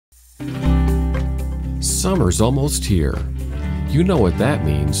Summer's almost here. You know what that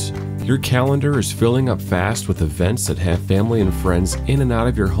means. Your calendar is filling up fast with events that have family and friends in and out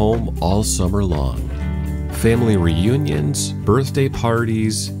of your home all summer long. Family reunions, birthday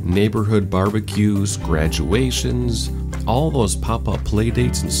parties, neighborhood barbecues, graduations, all those pop-up play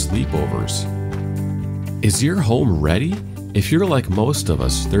dates and sleepovers. Is your home ready? If you're like most of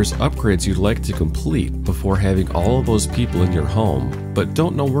us, there's upgrades you'd like to complete before having all of those people in your home, but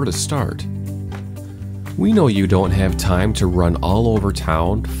don't know where to start. We know you don't have time to run all over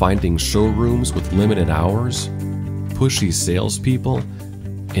town finding showrooms with limited hours, pushy salespeople,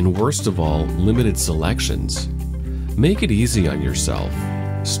 and worst of all, limited selections. Make it easy on yourself.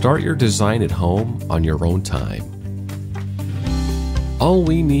 Start your design at home on your own time. All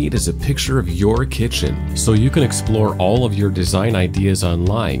we need is a picture of your kitchen so you can explore all of your design ideas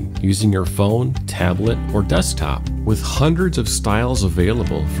online using your phone, tablet, or desktop. With hundreds of styles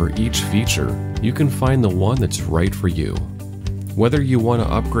available for each feature, you can find the one that's right for you. Whether you want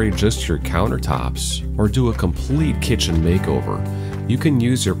to upgrade just your countertops or do a complete kitchen makeover, you can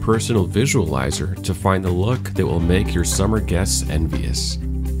use your personal visualizer to find the look that will make your summer guests envious.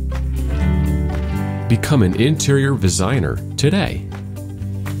 Become an interior designer today.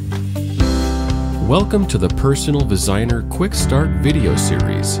 Welcome to the Personal Designer Quick Start video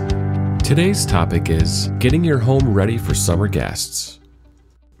series. Today's topic is getting your home ready for summer guests.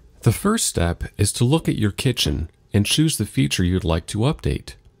 The first step is to look at your kitchen and choose the feature you'd like to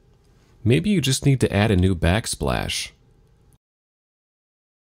update. Maybe you just need to add a new backsplash,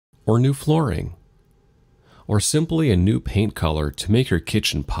 or new flooring, or simply a new paint color to make your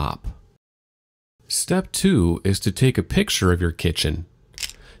kitchen pop. Step 2 is to take a picture of your kitchen.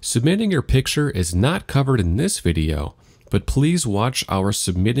 Submitting your picture is not covered in this video, but please watch our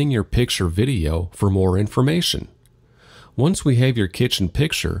Submitting Your Picture video for more information. Once we have your kitchen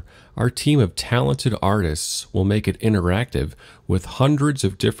picture, our team of talented artists will make it interactive with hundreds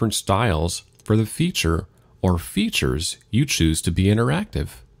of different styles for the feature or features you choose to be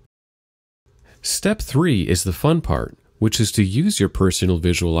interactive. Step 3 is the fun part, which is to use your personal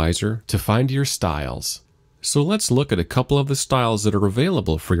visualizer to find your styles. So let's look at a couple of the styles that are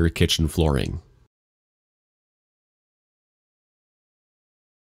available for your kitchen flooring.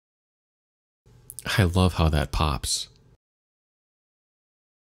 I love how that pops.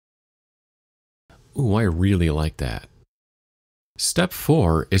 Ooh, I really like that. Step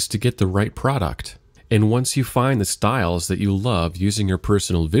 4 is to get the right product. And once you find the styles that you love using your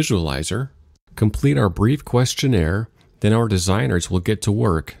personal visualizer, complete our brief questionnaire. Then our designers will get to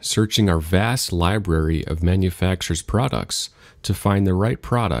work searching our vast library of manufacturers' products to find the right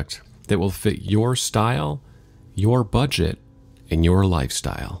product that will fit your style, your budget, and your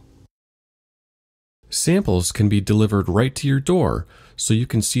lifestyle. Samples can be delivered right to your door so you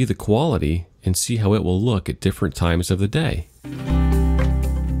can see the quality and see how it will look at different times of the day.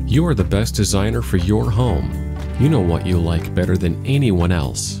 You are the best designer for your home. You know what you like better than anyone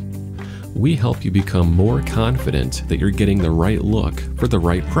else. We help you become more confident that you're getting the right look for the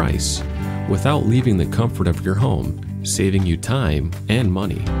right price without leaving the comfort of your home, saving you time and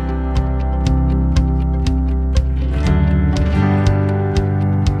money.